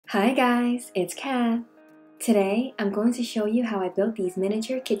Hi guys, it's Kat. Today, I'm going to show you how I built these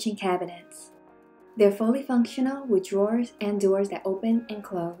miniature kitchen cabinets. They're fully functional with drawers and doors that open and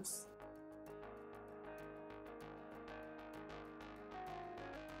close.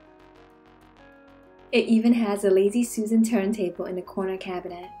 It even has a Lazy Susan turntable in the corner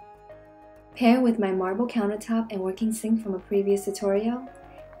cabinet. Paired with my marble countertop and working sink from a previous tutorial,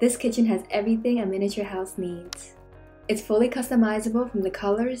 this kitchen has everything a miniature house needs. It's fully customizable from the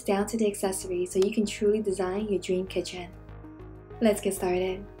colors down to the accessories so you can truly design your dream kitchen. Let's get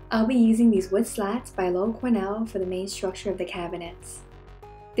started. I'll be using these wood slats by Low Cornell for the main structure of the cabinets.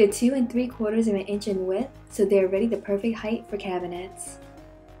 They're 2 3/4 of an inch in width, so they're already the perfect height for cabinets.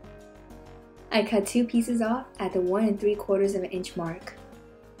 I cut 2 pieces off at the 1 3/4 of an inch mark.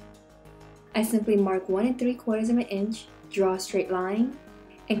 I simply mark 1 3/4 of an inch, draw a straight line,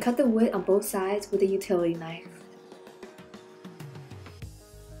 and cut the wood on both sides with a utility knife.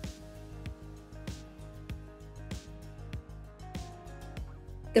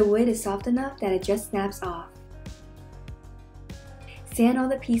 The wood is soft enough that it just snaps off. Sand all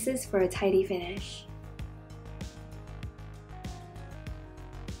the pieces for a tidy finish.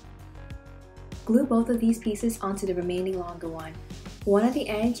 Glue both of these pieces onto the remaining longer one at the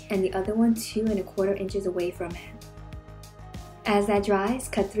edge and the other one 2 1/4 inches away from it. As that dries,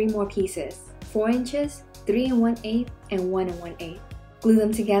 cut 3 more pieces, 4 inches, 3 1/8, and 1 1/8. Glue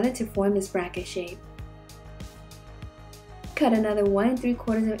them together to form this bracket shape. Cut another 1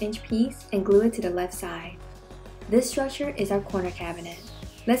 3/4 of an inch piece and glue it to the left side. This structure is our corner cabinet.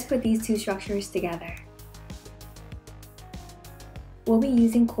 Let's put these two structures together. We'll be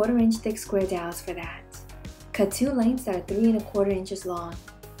using 1/4 inch thick square dowels for that. Cut 2 lengths that are 3 1/4 inches long.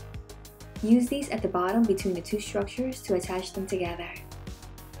 Use these at the bottom between the two structures to attach them together.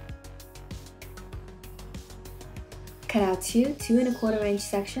 Cut out 2 2 1/4 inch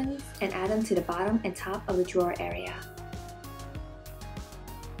sections and add them to the bottom and top of the drawer area.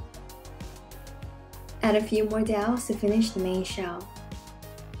 Add a few more dowels to finish the main shell.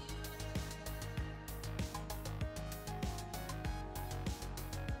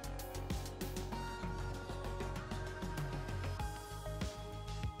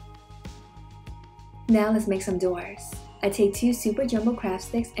 Now let's make some doors. I take 2 super jumbo craft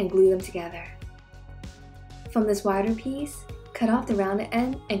sticks and glue them together. From this wider piece, cut off the rounded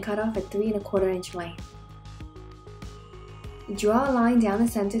end and cut off a 3 1/4 inch length. Draw a line down the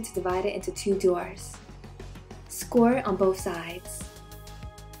center to divide it into 2 doors. Score it on both sides.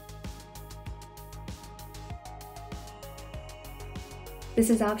 This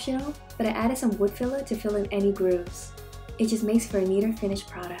is optional, but I added some wood filler to fill in any grooves. It just makes for a neater finished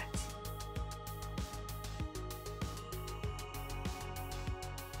product.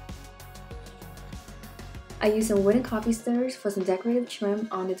 I use some wooden coffee stirrers for some decorative trim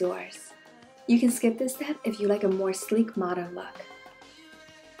on the doors. You can skip this step if you like a more sleek modern look.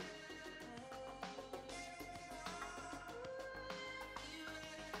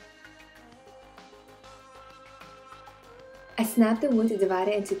 I snap the wood to divide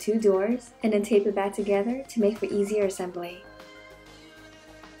it into 2 doors and then tape it back together to make for easier assembly.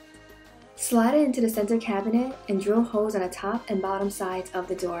 Slide it into the center cabinet and drill holes on the top and bottom sides of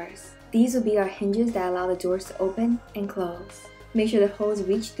the doors. These will be our hinges that allow the doors to open and close. Make sure the holes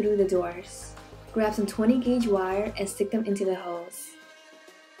reach through the doors. Grab some 20 gauge wire and stick them into the holes.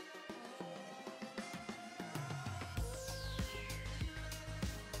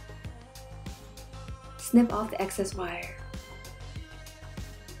 Snip off the excess wire.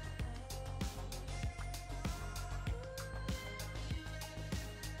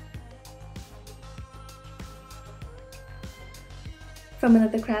 From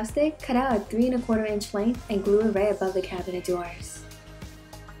another craft stick, cut out a 3 1/4 inch length and glue it right above the cabinet doors.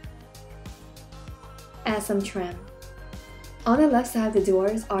 Add some trim. On the left side of the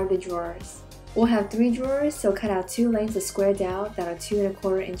doors are the drawers. We'll have 3 drawers, so cut out 2 lengths of square dowel that are 2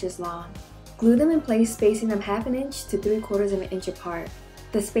 1/4 inches long. Glue them in place, spacing them 1/2 inch to 3/4 of an inch apart.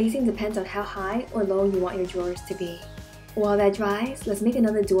 The spacing depends on how high or low you want your drawers to be. While that dries, let's make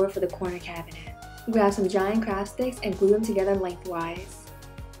another door for the corner cabinet. Grab some giant craft sticks and glue them together lengthwise.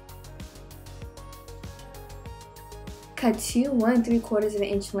 Cut 2 1 3/4 of an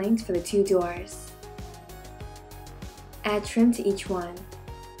inch lengths for the 2 doors. Add trim to each one.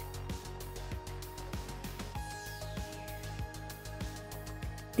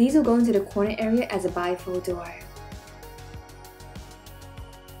 These will go into the corner area as a bifold door.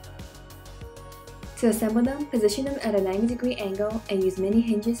 To assemble them, position them at a 90-degree angle and use mini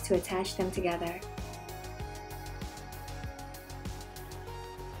hinges to attach them together.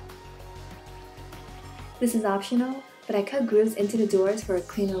 This is optional, but I cut grooves into the doors for a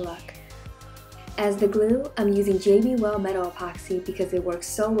cleaner look. As the glue, I'm using JB Weld metal epoxy because it works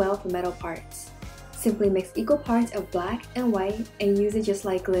so well for metal parts. Simply mix equal parts of black and white and use it just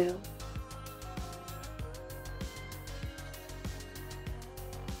like glue.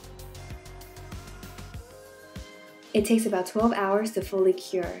 It takes about 12 hours to fully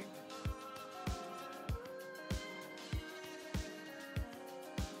cure.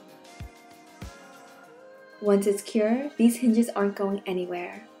 Once it's cured, these hinges aren't going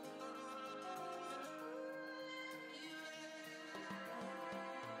anywhere.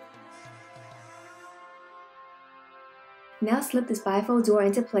 Now slip this bifold door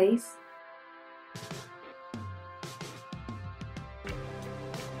into place.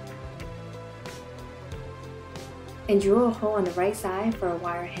 And drill a hole on the right side for a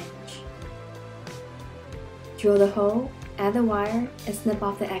wire hinge. Drill the hole, add the wire, and snip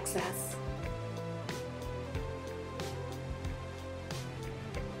off the excess.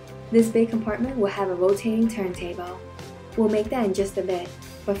 This big compartment will have a rotating turntable. We'll make that in just a bit,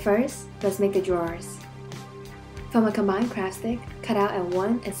 but first, let's make the drawers. From a combined craft stick, cut out a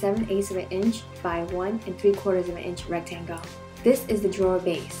 1 7/8 of an inch by 1 3/4 of an inch rectangle. This is the drawer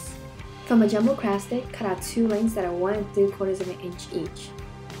base. From a jumbo craft stick, cut out 2 lengths that are 1 3/4 of an inch each.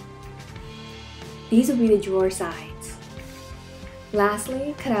 These will be the drawer sides.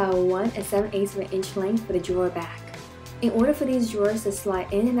 Lastly, cut out a 1 7/8 of an inch length for the drawer back. In order for these drawers to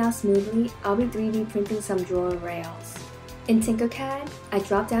slide in and out smoothly, I'll be 3D printing some drawer rails. In Tinkercad, I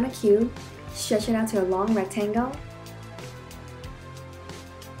drop down a cube, stretch it out to a long rectangle,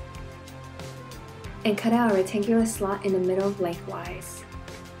 and cut out a rectangular slot in the middle lengthwise.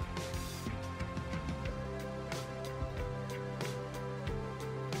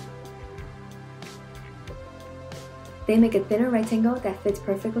 Then make a thinner rectangle that fits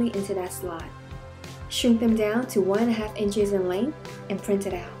perfectly into that slot. Shrink them down to 1.5 inches in length and print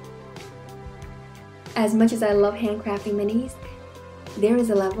it out. As much as I love handcrafting minis, there is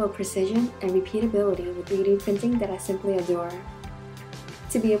a level of precision and repeatability with 3D printing that I simply adore.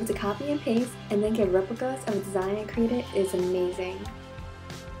 To be able to copy and paste and then get replicas of a design I created is amazing.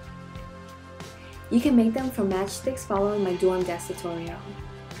 You can make them from matchsticks following my dorm desk tutorial.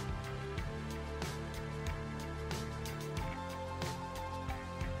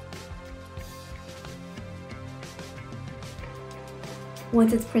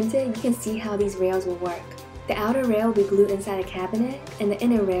 Once it's printed, you can see how these rails will work. The outer rail will be glued inside a cabinet, and the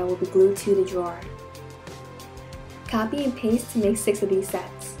inner rail will be glued to the drawer. Copy and paste to make 6 of these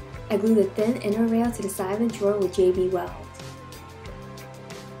sets. I glue the thin inner rail to the side of the drawer with JB Weld.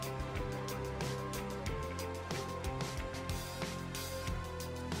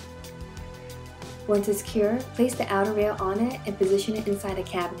 Once it's cured, place the outer rail on it and position it inside the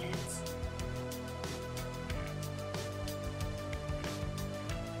cabinet.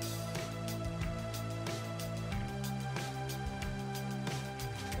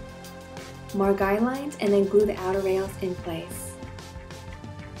 Mark guidelines and then glue the outer rails in place.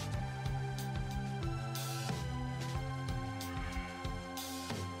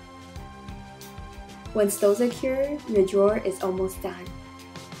 Once those are cured, your drawer is almost done.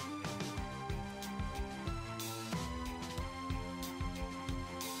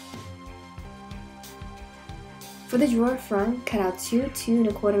 For the drawer front, cut out 2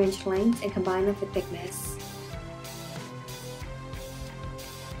 2¼ inch lengths and combine them for thickness.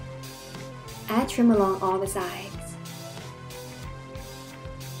 Add trim along all the sides.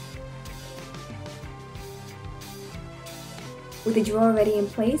 With the drawer already in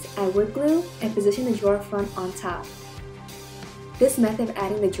place, add wood glue and position the drawer front on top. This method of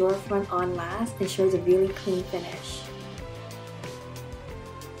adding the drawer front on last ensures a really clean finish.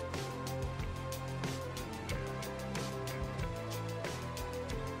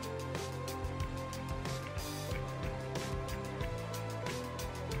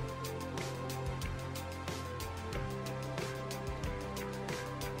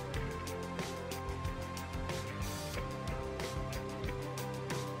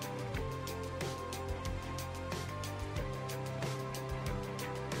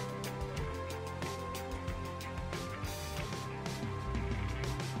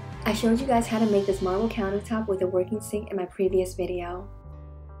 I showed you guys how to make this marble countertop with a working sink in my previous video.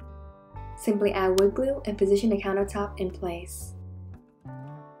 Simply add wood glue and position the countertop in place.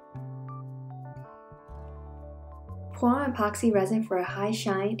 Pour on epoxy resin for a high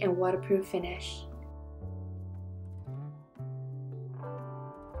shine and waterproof finish.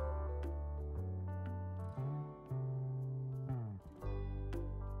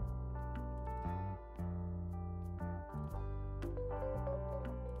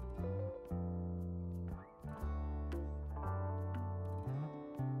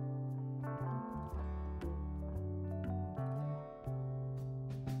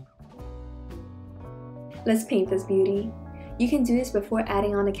 Let's paint this beauty. You can do this before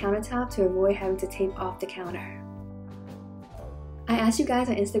adding on the countertop to avoid having to tape off the counter. I asked you guys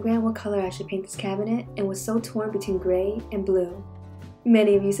on Instagram what color I should paint this cabinet and was so torn between gray and blue.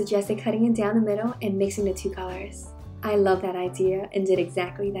 Many of you suggested cutting it down the middle and mixing the two colors. I love that idea and did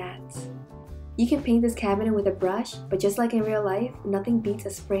exactly that. You can paint this cabinet with a brush, but just like in real life, nothing beats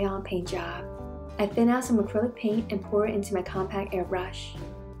a spray-on paint job. I thin out some acrylic paint and pour it into my compact airbrush.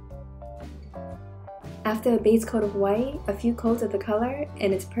 After a base coat of white, a few coats of the color,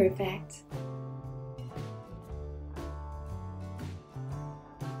 and it's perfect.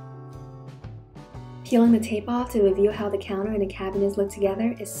 Peeling the tape off to reveal how the counter and the cabinets look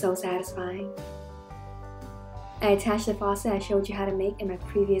together is so satisfying. I attached the faucet I showed you how to make in my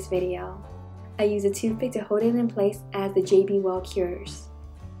previous video. I use a toothpick to hold it in place as the JB Well cures.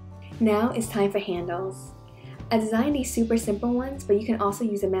 Now it's time for handles. I designed these super simple ones, but you can also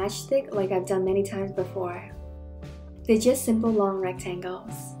use a matchstick like I've done many times before. They're just simple long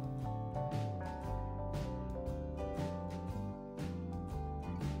rectangles.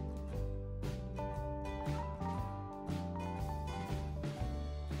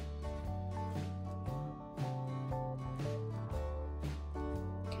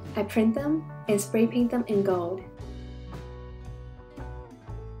 I print them and spray paint them in gold.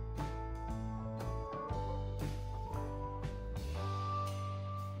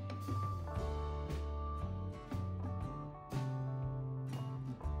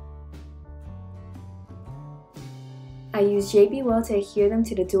 I use JB Well to adhere them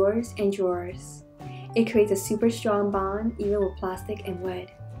to the doors and drawers. It creates a super strong bond even with plastic and wood.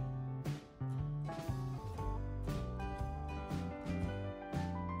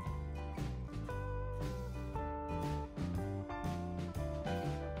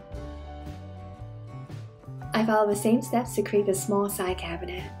 I follow the same steps to create the small side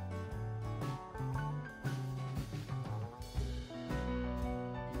cabinet.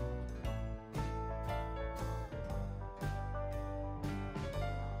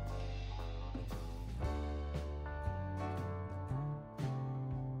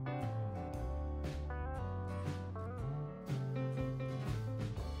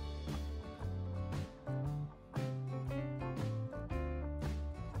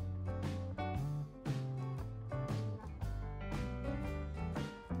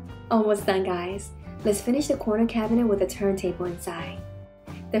 Almost done, guys. Let's finish the corner cabinet with a turntable inside.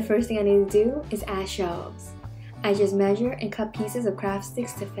 The first thing I need to do is add shelves. I just measure and cut pieces of craft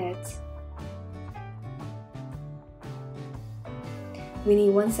sticks to fit. We need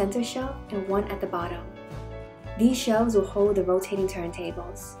one center shelf and one at the bottom. These shelves will hold the rotating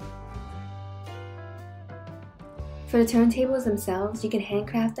turntables. For the turntables themselves, you can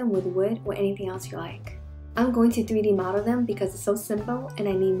handcraft them with wood or anything else you like. I'm going to 3D model them because it's so simple and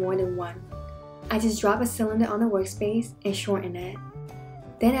I need more than one. I just drop a cylinder on the workspace and shorten it.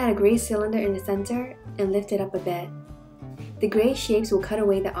 Then add a gray cylinder in the center and lift it up a bit. The gray shapes will cut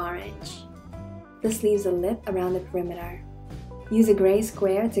away the orange. This leaves a lip around the perimeter. Use a gray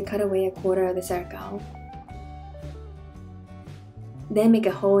square to cut away a quarter of the circle. Then make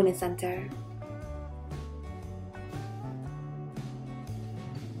a hole in the center.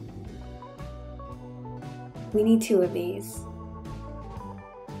 We need 2 of these.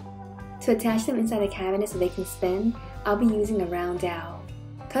 To attach them inside the cabinet so they can spin, I'll be using a round dowel.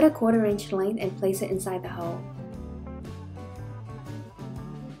 Cut a 1/4 inch length and place it inside the hole.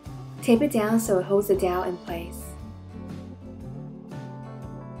 Tape it down so it holds the dowel in place.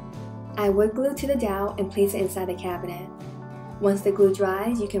 Add wood glue to the dowel and place it inside the cabinet. Once the glue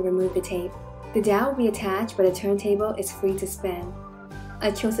dries, you can remove the tape. The dowel will be attached, but the turntable is free to spin.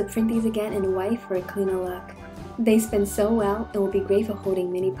 I chose to print these again in white for a cleaner look. They spin so well and will be great for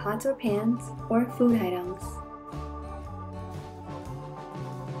holding mini pots or pans or food items.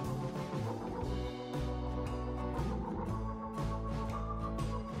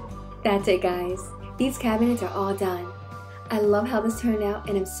 That's it, guys. These cabinets are all done. I love how this turned out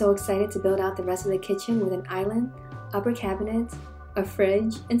and I'm so excited to build out the rest of the kitchen with an island, upper cabinets, a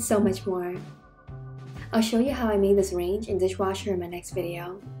fridge, and so much more. I'll show you how I made this range and dishwasher in my next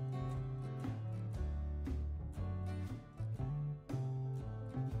video.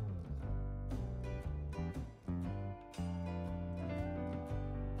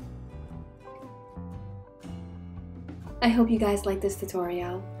 I hope you guys liked this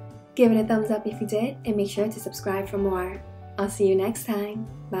tutorial. Give it a thumbs up if you did and make sure to subscribe for more. I'll see you next time.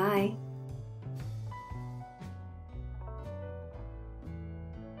 Bye!